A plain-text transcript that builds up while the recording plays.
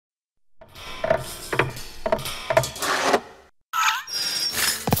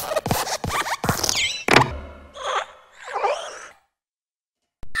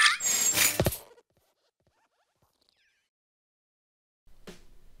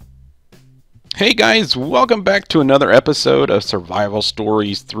Hey guys, welcome back to another episode of Survival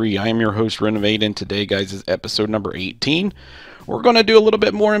Stories 3. I am your host Renovate, and today guys is episode number 18. We're going to do a little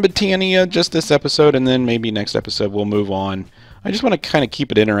bit more in BOTANIA just this episode, and then maybe next episode we'll move on. I just want to kind of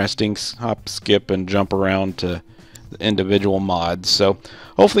keep it interesting, hop, skip, and jump around to the individual mods. So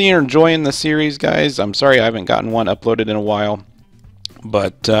hopefully you're enjoying the series, guys. I'm sorry I haven't gotten one uploaded in a while,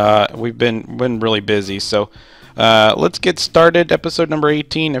 but we've been really busy. So let's get started. Episode number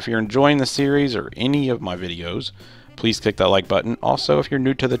 18. If you're enjoying the series or any of my videos, please click that like button. Also, if you're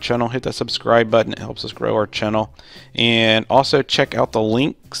new to the channel, hit that subscribe button. It helps us grow our channel. And also check out the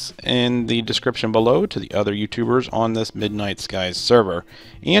links in the description below to the other YouTubers on this Midnight Skies server.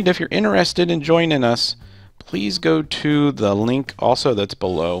 And if you're interested in joining us, please go to the link also that's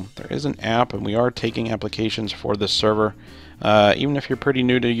below. There is an app, and we are taking applications for this server. Even if you're pretty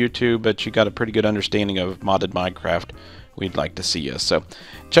new to YouTube, but you got a pretty good understanding of modded Minecraft, we'd like to see you. So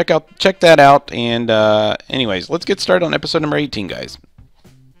check that out. And anyways, let's get started on episode number 18, guys.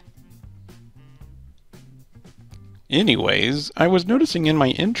 Anyways, I was noticing in my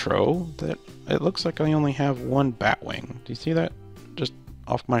intro that it looks like I only have one batwing. Do you see that? Just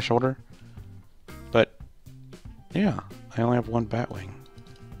off my shoulder. But yeah, I only have one batwing.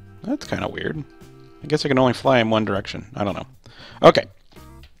 That's kind of weird. I guess I can only fly in one direction. I don't know. Okay,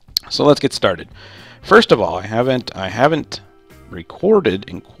 so let's get started. First of all, I haven't recorded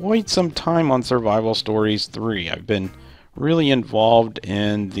in quite some time on Survival Stories 3. I've been really involved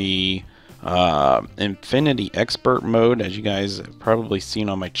in the Infinity Expert mode, as you guys have probably seen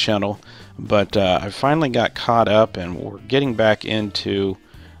on my channel. But I finally got caught up, and we're getting back into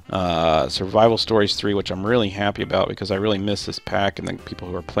Survival Stories 3, which I'm really happy about because I really miss this pack and the people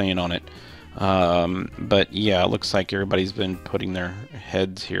who are playing on it. But yeah, it looks like everybody's been putting their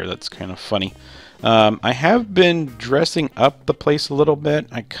heads here. That's kind of funny. I have been dressing up the place a little bit.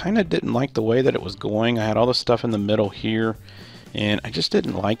 I kind of didn't like the way that it was going. I had all the stuff in the middle here, and I just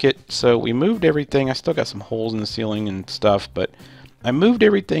didn't like it. So we moved everything. I still got some holes in the ceiling and stuff, but I moved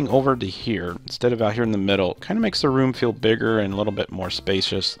everything over to here instead of out here in the middle. It kind of makes the room feel bigger and a little bit more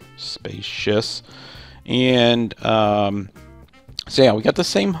spacious. And so yeah, we got the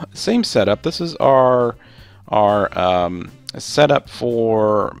same setup. This is our setup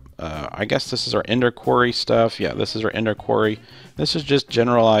for I guess this is our Ender Quarry stuff. Yeah, this is our Ender Quarry. This is just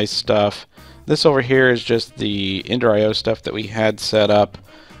generalized stuff. This over here is just the Ender IO stuff that we had set up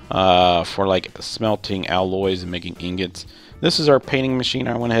for like smelting alloys and making ingots. This is our painting machine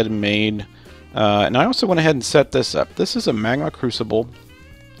I went ahead and made. And I also went ahead and set this up. This is a magma crucible.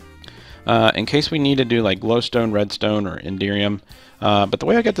 In case we need to do like glowstone, redstone, or enderium. But the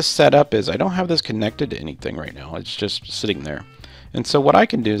way I got this set up is I don't have this connected to anything right now. It's just sitting there. And so what I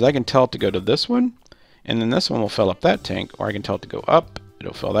can do is I can tell it to go to this one, and then this one will fill up that tank, or I can tell it to go up,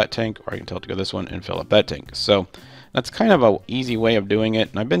 it'll fill that tank, or I can tell it to go this one and fill up that tank. So that's kind of an easy way of doing it.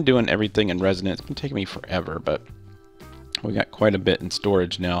 And I've been doing everything in resin. It's been taking me forever, but we got quite a bit in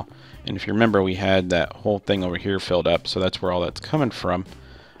storage now. And if you remember, we had that whole thing over here filled up, so that's where all that's coming from.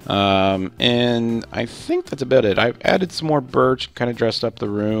 And I think that's about it. I've added some more birch, kind of dressed up the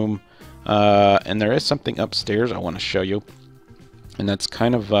room, and there is something upstairs I want to show you, and that's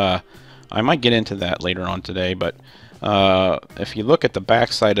kind of I might get into that later on today, but if you look at the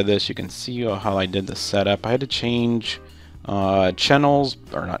back side of this, you can see how I did the setup. I had to change channels,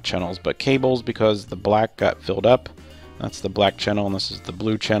 or not channels, but cables, because the black got filled up. That's the black channel, and this is the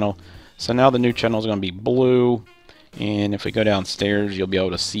blue channel. So now the new channel is going to be blue. And if we go downstairs, you'll be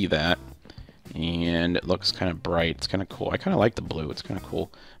able to see that. And it looks kind of bright. It's kind of cool. I kind of like the blue. It's kind of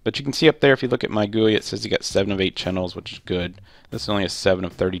cool. But you can see up there, if you look at my GUI, it says you got 7 of 8 channels, which is good. This is only a 7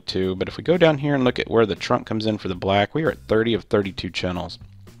 of 32. But if we go down here and look at where the trunk comes in for the black, we are at 30 of 32 channels.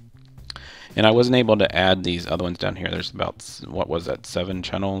 And I wasn't able to add these other ones down here. There's about, what was that, 7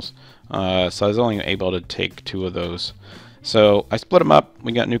 channels. So I was only able to take 2 of those. So I split them up.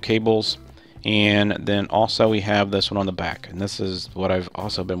 We got new cables. And then also we have this one on the back, and this is what I've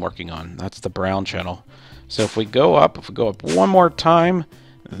also been working on. That's the brown channel. So if we go up one more time,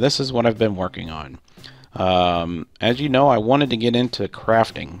 this is what I've been working on. As you know, I wanted to get into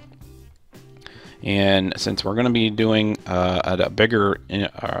crafting, and since we're going to be doing a bigger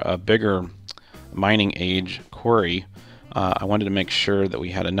mining age quarry, I wanted to make sure that we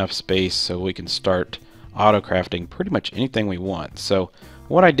had enough space so we can start auto crafting pretty much anything we want. So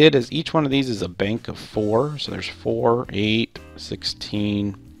what I did is each one of these is a bank of 4. So there's 4, 8,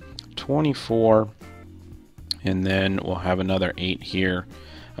 16, 24, and then we'll have another 8 here.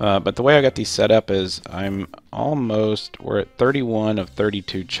 But the way I got these set up is we're at 31 of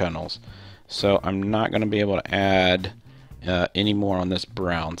 32 channels. So I'm not going to be able to add any more on this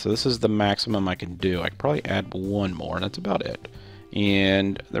brown. So this is the maximum I can do. I could probably add one more, and that's about it.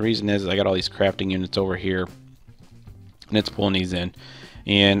 And the reason is I got all these crafting units over here, and it's pulling these in.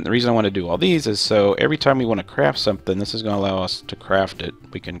 And the reason I want to do all these is so every time we want to craft something, this is going to allow us to craft it.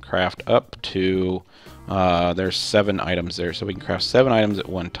 We can craft up to, there's 7 items there, so we can craft 7 items at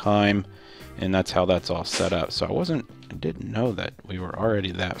one time, and that's how that's all set up. So I didn't know that we were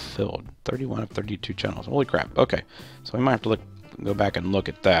already that filled. 31 of 32 channels. Holy crap. Okay, so we might have to go back and look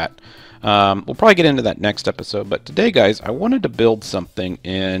at that. We'll probably get into that next episode, but today, guys, I wanted to build something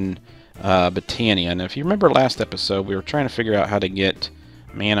in BOTANIA. And if you remember last episode, we were trying to figure out how to get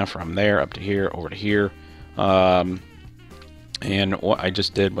mana from there up to here, over to here. And what I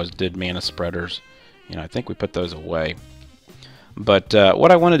just did was did mana spreaders. You know, I think we put those away. But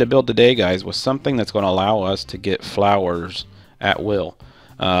what I wanted to build today, guys, was something that's going to allow us to get flowers at will.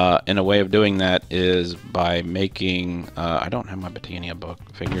 And a way of doing that is by making, I don't have my BOTANIA book,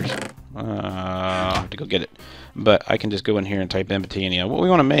 figures. I'll have to go get it. But I can just go in here and type in BOTANIA. What we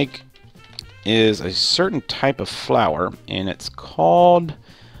want to make is a certain type of flower, and it's called,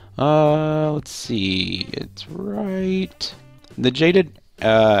 let's see, it's right, the jaded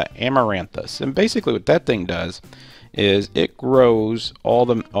amaranthus. And basically what that thing does is it grows all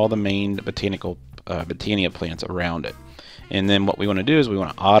the main BOTANIA plants around it. And then what we want to do is we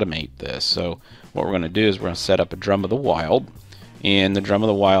want to automate this. So what we're going to do is we're going to set up a drum of the wild, and the drum of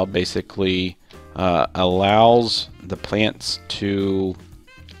the wild basically allows the plants to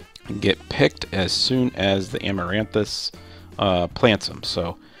get picked as soon as the amaranthus plants them.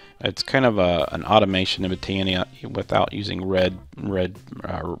 So it's kind of an automation of BOTANIA without using red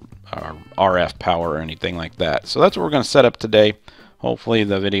RF power or anything like that. So that's what we're going to set up today. Hopefully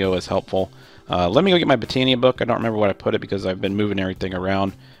the video is helpful. Let me go get my BOTANIA book. I don't remember what I put it because I've been moving everything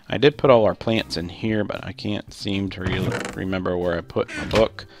around. I did put all our plants in here, but I can't seem to really remember where I put my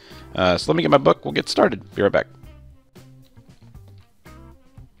book. So let me get my book. We'll get started. Be right back.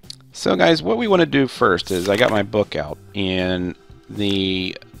 So guys, what we want to do first is I got my book out, and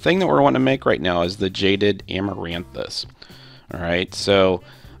the thing that we're wanting to make right now is the jaded amaranthus. Alright, so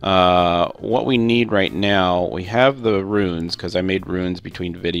what we need right now, we have the runes, because I made runes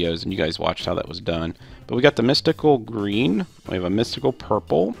between videos and you guys watched how that was done. But we got the mystical green, we have a mystical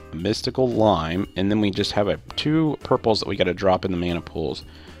purple, a mystical lime, and then we just have 2 purples that we got to drop in the mana pools.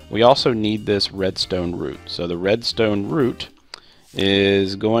 We also need this redstone root. So the redstone root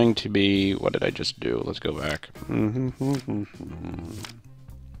is going to be, what did I just do? Let's go back. Boom.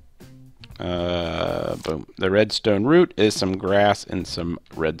 The redstone root is some grass and some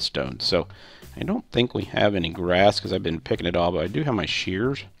redstone. So I don't think we have any grass because I've been picking it all, but I do have my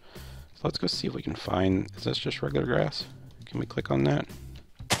shears. So let's go see if we can find, is this just regular grass? Can we click on that?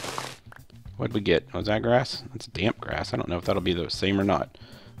 What'd we get? Was that grass? That's damp grass. I don't know if that'll be the same or not.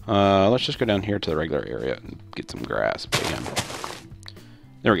 Let's just go down here to the regular area and get some grass. Bam.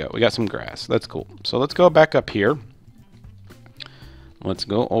 There we go. We got some grass. That's cool. So let's go back up here. Let's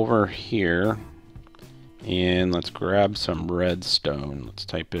go over here and let's grab some redstone. Let's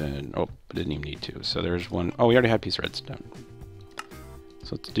type in, oh, I didn't even need to. So there's one, oh, we already had a piece of redstone.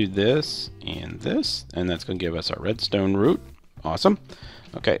 So let's do this, and that's going to give us our redstone root. Awesome.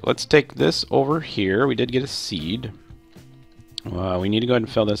 Okay, let's take this over here. We did get a seed. We need to go ahead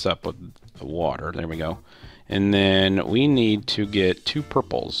and fill this up with water. There we go. And then we need to get 2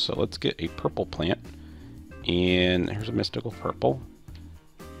 purples. So let's get a purple plant. And here's a mystical purple.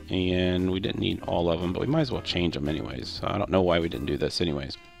 And we didn't need all of them, but we might as well change them anyways. So I don't know why we didn't do this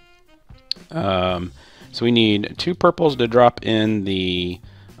anyways. So we need 2 purples to drop in the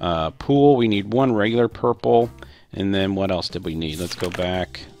pool. We need 1 regular purple. And then what else did we need? Let's go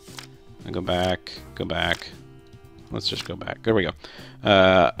back. Go back. Let's just go back. There we go.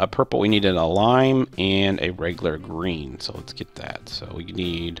 A purple, we needed a lime and a regular green. So let's get that. So we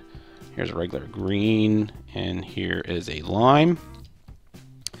need, here's a regular green, and here is a lime.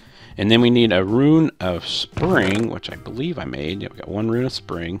 And then we need a rune of spring, which I believe I made. Yeah, we got 1 rune of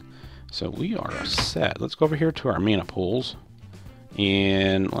spring. So we are set. Let's go over here to our mana pools.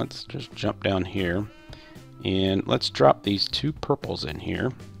 And let's just jump down here. And let's drop these 2 purples in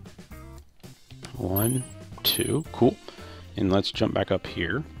here. 1, 2, cool. And let's jump back up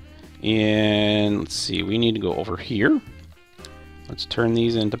here. And let's see, we need to go over here. Let's turn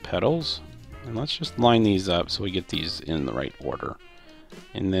these into petals. And let's just line these up so we get these in the right order.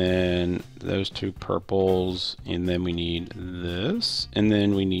 And then those 2 purples. And then we need this. And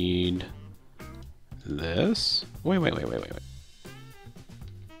then we need this. Wait.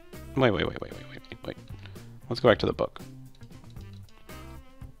 Let's go back to the book.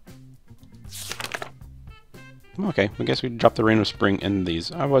 Okay, I guess we drop the Rain of Spring in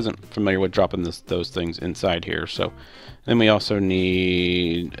these. I wasn't familiar with dropping those things inside here. So then we also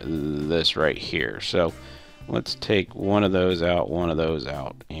need this right here. So let's take one of those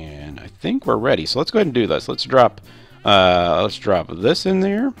out, and I think we're ready. So let's go ahead and do this. Let's drop this in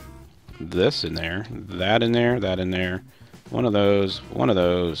there, this in there, that in there, that in there, one of those, one of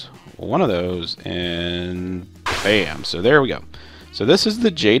those, one of those, and bam. So there we go. So this is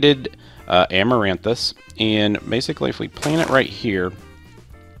the jaded amaranthus, and basically if we plant it right here,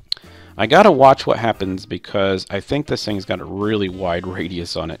 I gotta watch what happens because I think this thing's got a really wide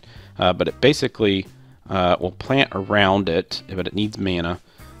radius on it, but it basically will plant around it, but it needs mana,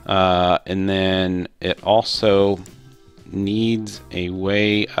 and then it also needs a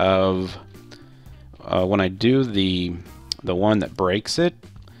way of when I do the one that breaks it,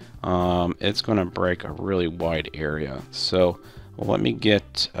 it's gonna break a really wide area. So let me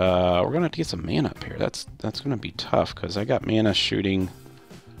get we're gonna have to get some mana up here. That's gonna be tough because I got mana shooting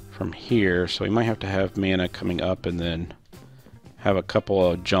from here, so we might have to have mana coming up and then have a couple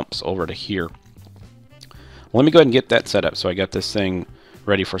of jumps over to here. Let me go ahead and get that set up so I got this thing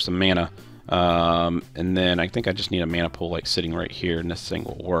ready for some mana, and then I think I just need a mana pool like sitting right here, and this thing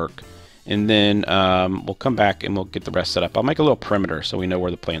will work. And then we'll come back and we'll get the rest set up. I'll make a little perimeter so we know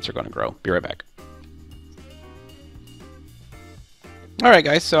where the plants are going to grow. Be right back. Alright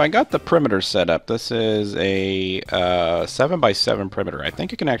guys, so I got the perimeter set up. This is a 7x7 perimeter. I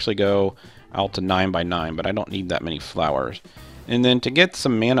think it can actually go out to 9x9, but I don't need that many flowers. And then to get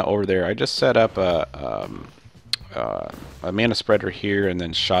some mana over there, I just set up a mana spreader here and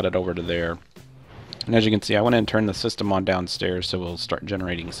then shot it over to there. And as you can see, I went and turned the system on downstairs so we'll start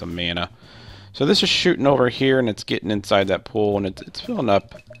generating some mana. So this is shooting over here and it's getting inside that pool and it's filling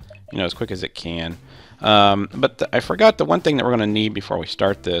up, you know, as quick as it can. But I forgot the one thing that we're going to need before we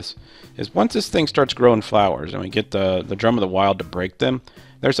start this is once this thing starts growing flowers and we get the Drum of the Wild to break them,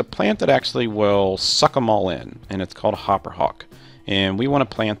 there's a plant that actually will suck them all in, and it's called a hopperhawk. And we want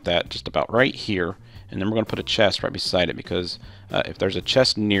to plant that just about right here, and then we're going to put a chest right beside it because if there's a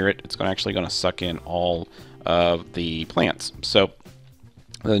chest near it, it's actually going to suck in all of the plants. So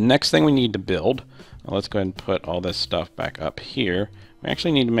the next thing we need to build, let's go ahead and put all this stuff back up here. We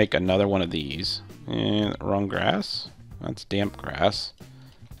actually need to make another one of these. And wrong grass. That's damp grass.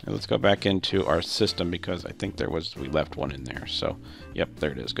 And let's go back into our system because I think we left one in there. So, yep,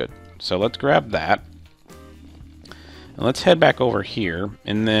 there it is. Good. So let's grab that. And let's head back over here.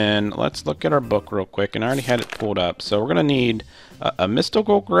 And then let's look at our book real quick. And I already had it pulled up. So we're going to need a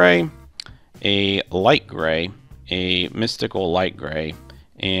mystical gray, a light gray, a mystical light gray,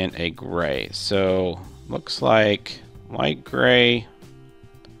 and a gray. So looks like light gray.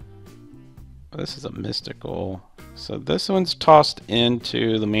 This is a mystical. So this one's tossed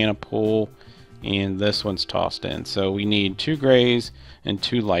into the mana pool, and this one's tossed in. So we need 2 grays and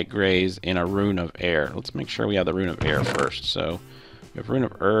 2 light grays and a rune of air. Let's make sure we have the rune of air first. So we have rune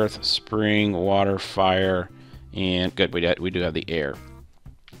of earth, spring, water, fire, and good. We do have the air.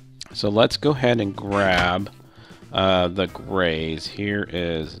 So let's go ahead and grab the grays. Here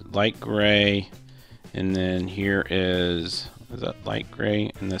is light gray, and then here is that light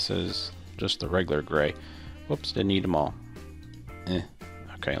gray, and this is just the regular gray. Whoops, didn't need them all.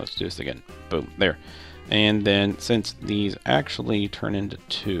 Okay, let's do this again. Boom, there. And then since these actually turn into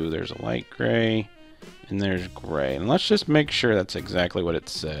 2, there's a light gray and there's gray. And let's just make sure that's exactly what it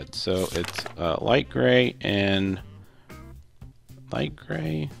said. So it's light gray and light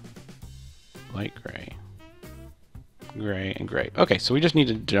gray, light gray, gray, and gray. Okay, so we just need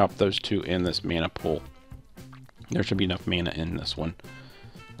to drop those 2 in this mana pool. There should be enough mana in this one.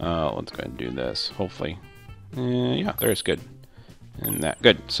 Let's go ahead and do this. Hopefully. Yeah, there's good. And that.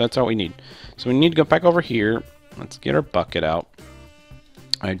 Good. So that's all we need. So we need to go back over here. Let's get our bucket out.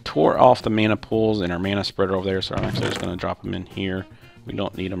 I tore off the mana pools and our mana spreader over there, so I'm actually just going to drop them in here. We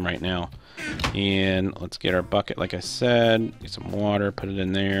don't need them right now. And let's get our bucket, like I said. Get some water, put it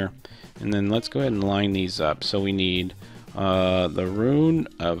in there. And then let's go ahead and line these up. So we need the rune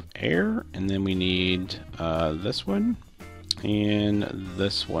of air, and then we need this one. And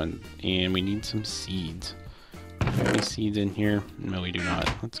this one, and we need some seeds. Do we have any seeds in here? No, we do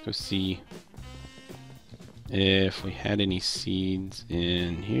not. Let's go see if we had any seeds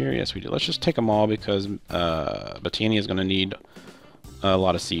in here. Yes, we do. Let's just take them all because BOTANIA is going to need a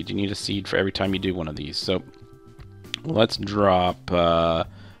lot of seeds. You need a seed for every time you do one of these. So let's drop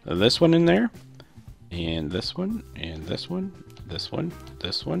this one in there, and this one, and this one, this one,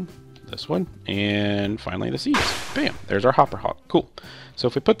 this one, this one, and finally the seeds. Bam! There's our hopperhawk. Cool. So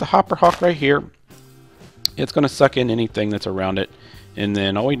if we put the hopperhawk right here, it's going to suck in anything that's around it, And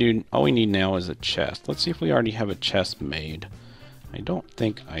then all we need now is a chest. Let's see if we already have a chest made. I don't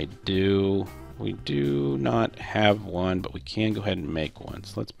think I do. We do not have one, but we can go ahead and make one.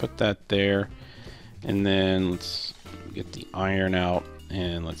 So let's put that there. And then let's get the iron out,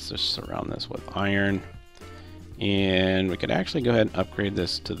 and let's just surround this with iron. And we could actually go ahead and upgrade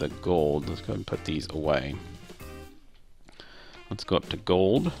this to the gold. Let's go ahead and put these away. Let's go up to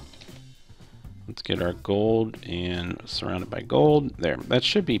gold. Let's get our gold and surround it by gold. There, that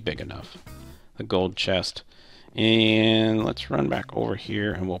should be big enough. The gold chest. And let's run back over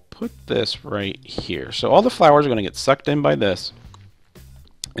here and we'll put this right here. So all the flowers are going to get sucked in by this.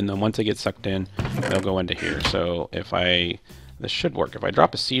 And then once they get sucked in, they'll go into here. So if this should work. If I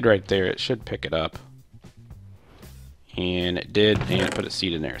drop a seed right there, it should pick it up. And it did, and it put a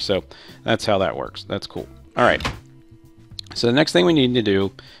seed in there. So that's how that works. That's cool. All right. So the next thing we need to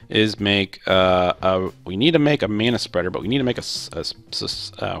do is make we need to make a mana spreader, but we need to make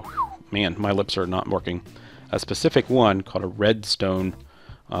man, my lips are not working. A specific one called a redstone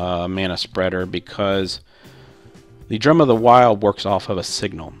mana spreader, because the Drum of the Wild works off of a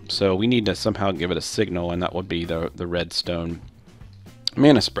signal. So we need to somehow give it a signal, and that would be the redstone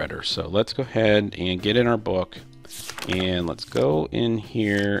mana spreader. So let's go ahead and get in our book, and let's go in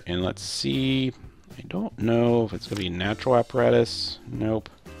here and let's see. I don't know if it's going to be natural apparatus. Nope.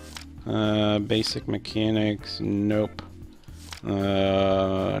 Basic mechanics. Nope.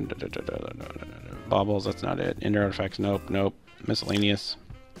 Baubles, that's not it. Ender artifacts, nope, nope. Miscellaneous.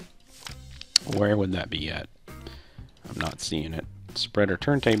 Where would that be at? I'm not seeing it. Spreader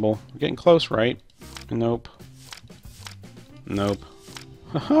turntable. We're getting close, right? Nope. Nope.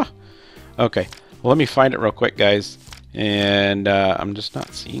 Haha. Okay. Well, let me find it real quick, guys. And I'm just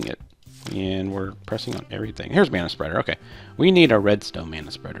not seeing it. And we're pressing on everything. Here's mana spreader. Okay. We need a redstone mana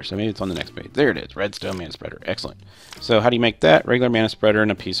spreader. So maybe it's on the next page. There it is. Redstone mana spreader. Excellent. So how do you make that? Regular mana spreader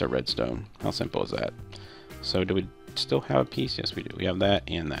and a piece of redstone. How simple is that? So do we still have a piece? Yes, we do. We have that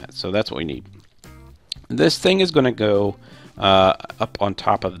and that. So that's what we need. This thing is going to go up on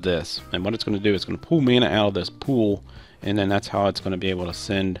top of this. And what it's going to do is it's going to pull mana out of this pool. And then that's how it's going to be able to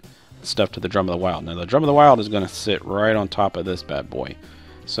send stuff to the Drum of the Wild. Now the Drum of the Wild is going to sit right on top of this bad boy.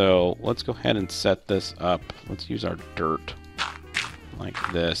 So let's go ahead and set this up. Let's use our dirt like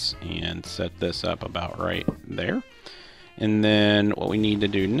this and set this up about right there. And then what we need to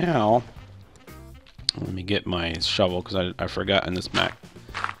do now, let me get my shovel, because I forgot in this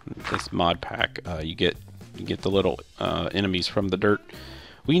mod pack, you get the little enemies from the dirt.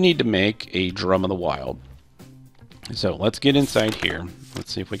 We need to make a Drum of the Wild. So let's get inside here.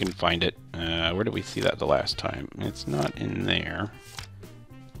 Let's see if we can find it. Where did we see that the last time? It's not in there.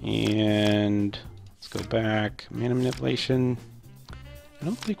 And let's go back. Mana manipulation. I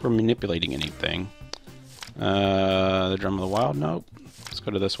don't think we're manipulating anything. The Drum of the Wild. Nope. Let's go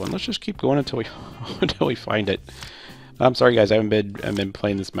to this one. Let's just keep going until we until we find it. I'm sorry, guys. I've been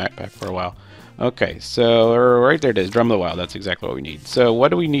playing this map pack for a while. Okay, so right there it is. Drum of the Wild. That's exactly what we need. So what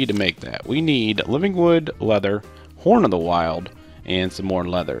do we need to make that? We need living wood, leather, Horn of the Wild, and some more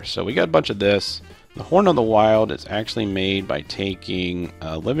leather. So we got a bunch of this. The Horn of the Wild is actually made by taking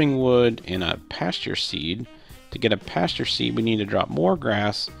living wood and a pasture seed. To get a pasture seed, we need to drop more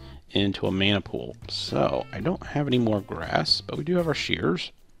grass into a mana pool. So I don't have any more grass, but we do have our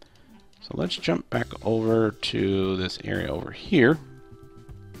shears. So let's jump back over to this area over here.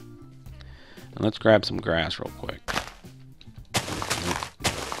 And let's grab some grass real quick.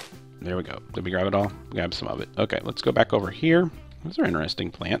 There we go. Did we grab it all? Grab some of it. Okay, let's go back over here. Those are interesting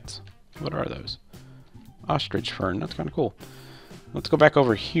plants. What are those? Ostrich fern. That's kind of cool. Let's go back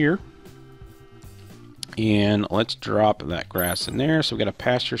over here. And let's drop that grass in there. So we got a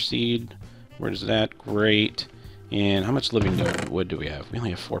pasture seed. Where's that? Great. And how much living wood do we have? We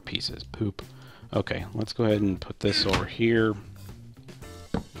only have 4 pieces. Poop. Okay, let's go ahead and put this over here.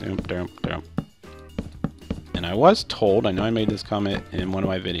 Dump, dump, dump. And I was told, I know I made this comment in one of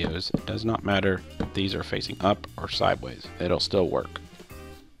my videos, it does not matter if these are facing up or sideways. It'll still work.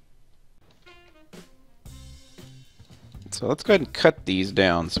 So let's go ahead and cut these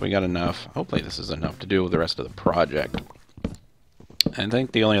down so we got enough. Hopefully this is enough to do with the rest of the project. I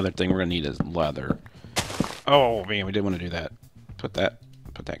think the only other thing we're going to need is leather. Oh man, we did want to do that. Put that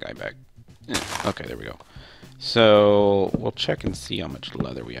guy back. Okay, there we go. So we'll check and see how much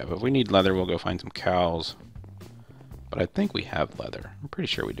leather we have. If we need leather, we'll go find some cows. But I think we have leather. I'm pretty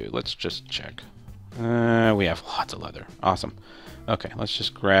sure we do. Let's just check. We have lots of leather. Awesome. Okay, let's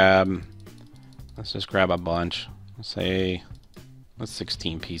just grab a bunch. Let's say that's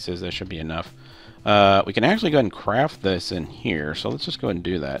 16 pieces. That should be enough. We can actually go ahead and craft this in here. So let's just go ahead and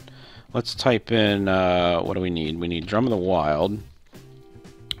do that. Let's type in what do we need? We need Drum of the Wild.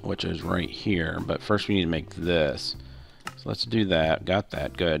 which is right here. But first we need to make this. So let's do that. Got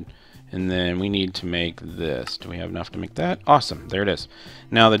that. Good. And then we need to make this. Do we have enough to make that? Awesome. There it is.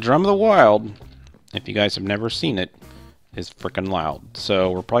 Now the Drum of the Wild, if you guys have never seen it, is freaking loud.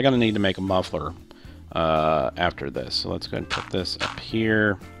 So we're probably going to need to make a muffler after this. So let's go ahead and put this up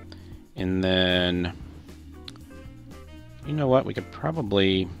here. And then, you know what? We could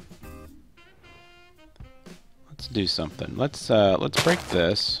probably, let's do something. Let's break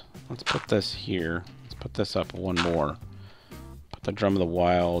this. Let's put this here. Let's put this up one more. Put the Drum of the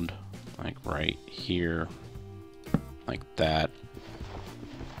Wild like right here, like that.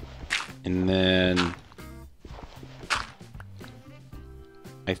 And then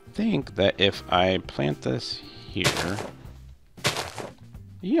I think that if I plant this here,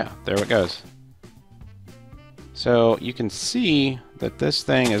 yeah, there it goes. So you can see that this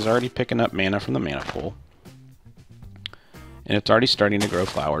thing is already picking up mana from the mana pool. And it's already starting to grow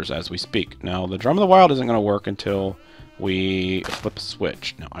flowers as we speak. Now, the Drum of the Wild isn't going to work until we flip a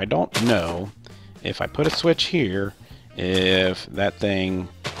switch. Now, I don't know if I put a switch here, if that thing,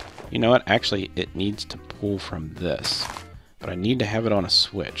 you know what, actually it needs to pull from this. But I need to have it on a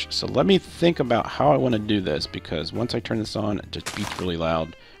switch. So let me think about how I want to do this, because once I turn this on, it just beeps really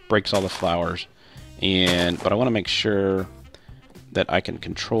loud, breaks all the flowers. But I want to make sure that I can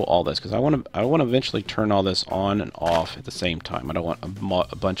control all this, because I want to eventually turn all this on and off at the same time. I don't want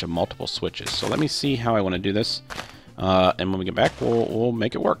a bunch of multiple switches. So let me see how I want to do this. And when we get back, we'll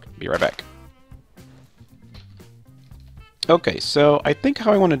make it work. Be right back. Okay, so I think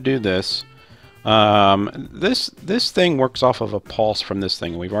how I want to do this, this thing works off of a pulse from this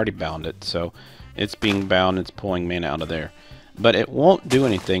thing. We've already bound it, so it's being bound. It's pulling mana out of there, but it won't do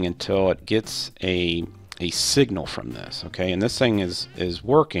anything until it gets a signal from this. Okay, and this thing is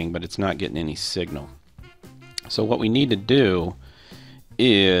working, but it's not getting any signal. So what we need to do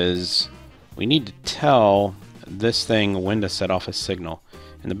is we need to tell this thing when to set off a signal,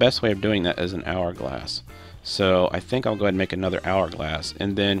 and the best way of doing that is an hourglass. So I think I'll go ahead and make another hourglass,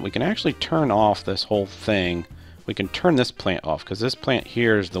 and then we can actually turn off this whole thing. We can turn this plant off, because this plant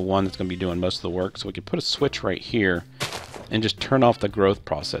here is the one that's going to be doing most of the work. So we can put a switch right here and just turn off the growth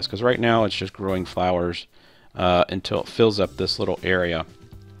process, because right now it's just growing flowers until it fills up this little area,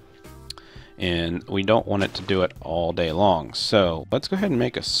 and we don't want it to do it all day long. So let's go ahead and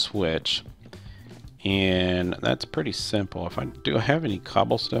make a switch, and that's pretty simple. Do I have any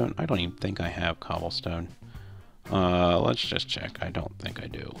cobblestone? I don't even think I have cobblestone. Let's just check. I don't think I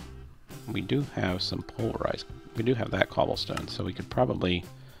do. We do have some polarized. We do have that cobblestone, so we could probably,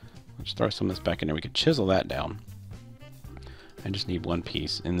 let's throw some of this back in there. We could chisel that down. I just need one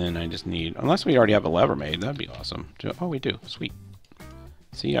piece, and then I just need, unless we already have a lever made, that'd be awesome. Oh, we do. Sweet.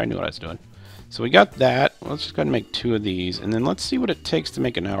 See, I knew what I was doing. So we got that. Let's just go ahead and make 2 of these, and then let's see what it takes to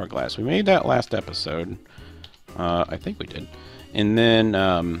make an hourglass. We made that last episode. I think we did. And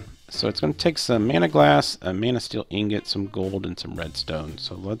then, so it's going to take some mana glass, a mana steel ingot, some gold, and some redstone.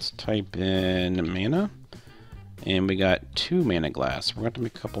 So let's type in mana, and we got 2 mana glass. We're going to have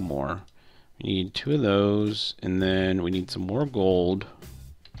to make a couple more. We need 2 of those, and then we need some more gold.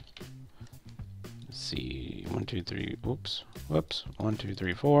 Let's see, 1, 2, 3, oops, whoops, 1, 2,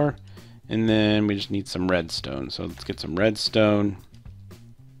 3, 4. And then we just need some redstone. So let's get some redstone.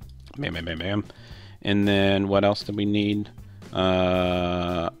 Bam, bam, bam, bam. And then what else do we need?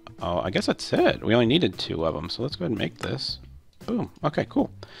 Oh, I guess that's it. We only needed 2 of them. So let's go ahead and make this. Boom. Okay, cool.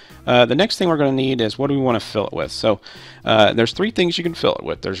 The next thing we're going to need is, what do we want to fill it with? So there's 3 things you can fill it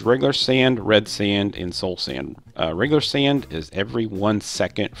with. There's regular sand, red sand, and soul sand. Regular sand is every 1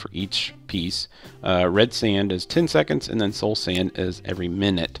 second for each piece. Red sand is 10 seconds, and then soul sand is every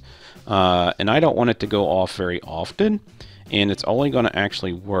minute. And I don't want it to go off very often, and it's only going to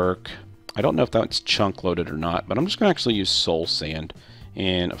actually work. I don't know if that's chunk loaded or not, but I'm just going to actually use soul sand.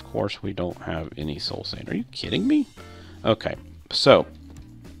 And of course we don't have any soul sand. Are you kidding me? Okay, so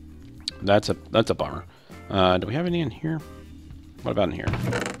that's a bummer. Do we have any in here? What about in here?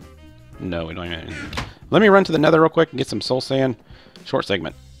 No, we don't have any. Let me run to the nether real quick and get some soul sand. Short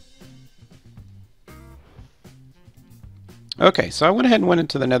segment. Okay, so I went ahead and went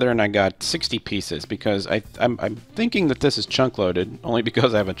into the nether and I got 60 pieces, because I'm thinking that this is chunk loaded, only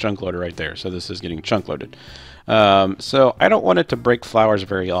because I have a chunk loader right there, so this is getting chunk loaded. So I don't want it to break flowers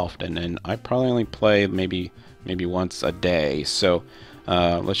very often, and I probably only play maybe once a day. So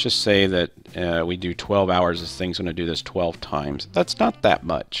let's just say that we do 12 hours. This thing's going to do this 12 times. That's not that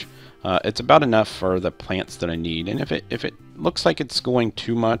much. It's about enough for the plants that I need. And if it looks like it's going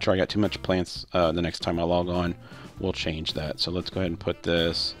too much, or I got too much plants the next time I log on, we'll change that. So let's go ahead and put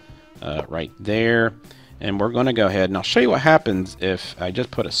this right there. And we're going to go ahead and I'll show you what happens if I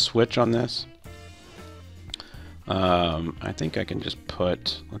just put a switch on this. I think I can just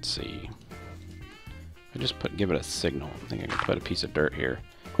put, let's see, I just give it a signal. I think I can put a piece of dirt here.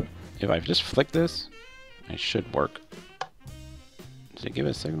 If I just flick this, it should work. Did it give it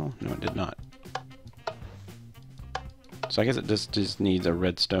a signal? No, it did not. So I guess it just needs a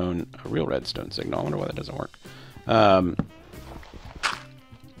redstone, a real redstone signal. I wonder why that doesn't work. I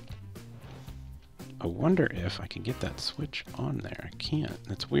wonder if I can get that switch on there. I can't.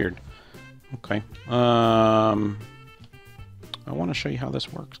 That's weird. Okay. I want to show you how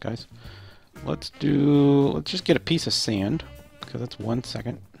this works, guys. Let's just get a piece of sand, because that's 1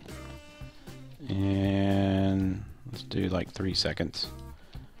 second. And let's do like 3 seconds.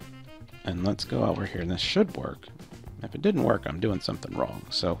 And let's go over here, and this should work. If it didn't work, I'm doing something wrong.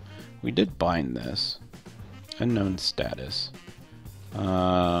 So we did bind this. Unknown status.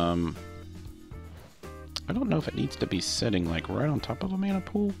 I don't know if it needs to be sitting like right on top of a mana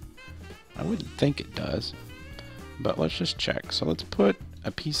pool. I wouldn't think it does. But let's just check. So let's put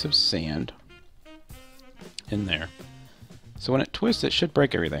a piece of sand in there. So when it twists, it should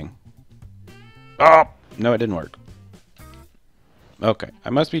break everything. Oh! No, it didn't work. Okay, I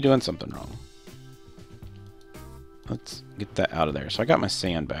must be doing something wrong. Let's get that out of there. So I got my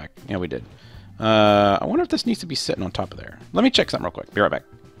sand back. Yeah, we did. I wonder if this needs to be sitting on top of there. Let me check something real quick. Be right back.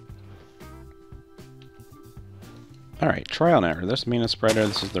 Alright, trial and error. This mana spreader,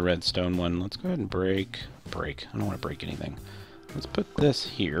 this is the redstone one. Let's go ahead and break. I don't want to break anything. Let's put this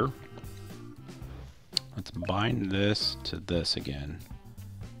here. Let's bind this to this again.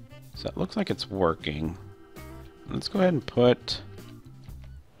 So it looks like it's working. Let's go ahead and put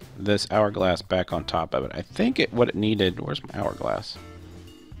this hourglass back on top of it. I think what it needed... Where's my hourglass?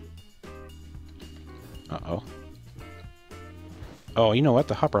 Uh-oh. Oh, you know what?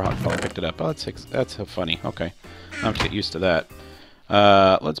 The hopper hawk probably picked it up. Oh, that's so funny. Okay. I have to get used to that.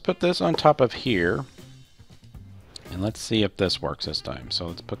 Let's put this on top of here. And let's see if this works this time. So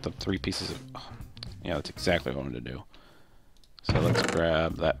let's put the 3 pieces of... Oh, yeah, that's exactly what I wanted to do. So let's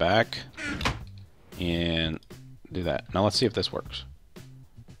grab that back. And do that. Now let's see if this works.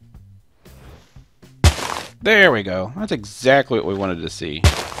 There we go. That's exactly what we wanted to see.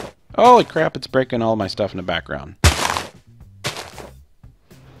 Holy crap, it's breaking all my stuff in the background.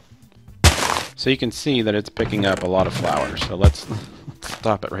 So you can see that it's picking up a lot of flowers. So let's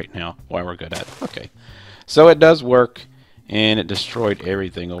stop it right now while we're good at it. Okay. So it does work, and it destroyed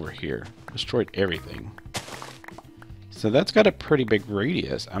everything over here. Destroyed everything. So that's got a pretty big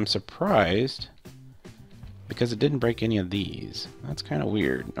radius. I'm surprised because it didn't break any of these. That's kind of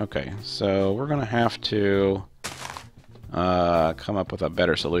weird. Okay, so we're going to have to come up with a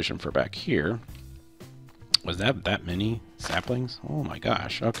better solution for back here. Was that many saplings? Oh my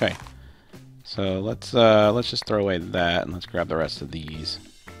gosh. Okay. So let's just throw away that, and let's grab the rest of these.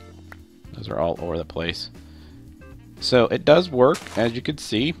 Those are all over the place. So it does work, as you can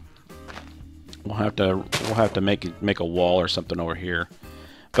see. We'll have to make a wall or something over here.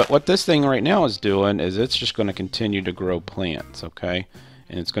 But what this thing right now is doing is it's just going to continue to grow plants, okay?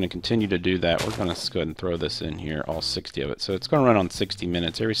 And it's going to continue to do that. We're going to go ahead and throw this in here, all 60 of it. So it's going to run on 60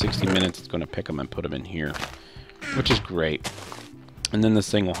 minutes. Every 60 minutes, it's going to pick them and put them in here, which is great. And then this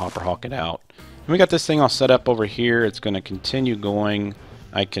thing will hopper hawk it out. And we got this thing all set up over here. It's going to continue going.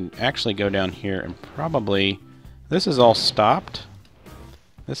 I can actually go down here and probably... This is all stopped.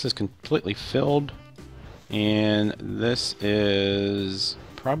 This is completely filled. And this is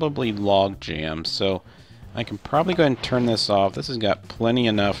probably log jam. So I can probably go ahead and turn this off. This has got plenty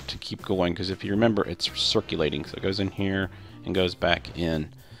enough to keep going, because if you remember, it's circulating. So it goes in here and goes back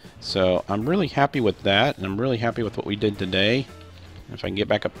in. So I'm really happy with that, and I'm really happy with what we did today. If I can get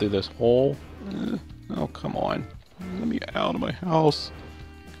back up through this hole. Oh, come on. Let me out of my house.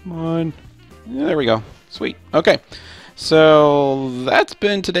 Come on. Yeah, there we go. Sweet. Okay. So that's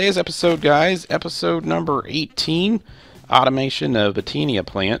been today's episode, guys. Episode number 18. Automation of BOTANIA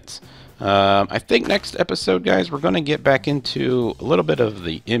plants. I think next episode, guys, we're going to get back into a little bit of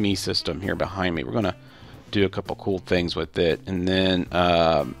the ME system here behind me. We're going to do a couple cool things with it. And then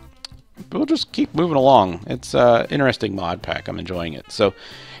we'll just keep moving along. It's an interesting mod pack. I'm enjoying it. So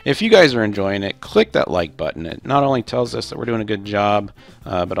if you guys are enjoying it, click that like button. It not only tells us that we're doing a good job,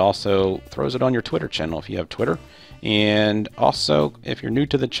 but also throws it on your Twitter channel if you have Twitter. And also, if you're new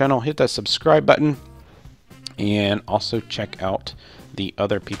to the channel, hit that subscribe button. And also check out the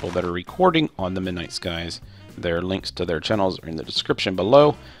other people that are recording on the Midnight Skies. Their links to their channels are in the description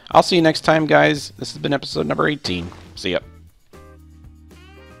below. I'll see you next time, guys. This has been episode number 18. See ya.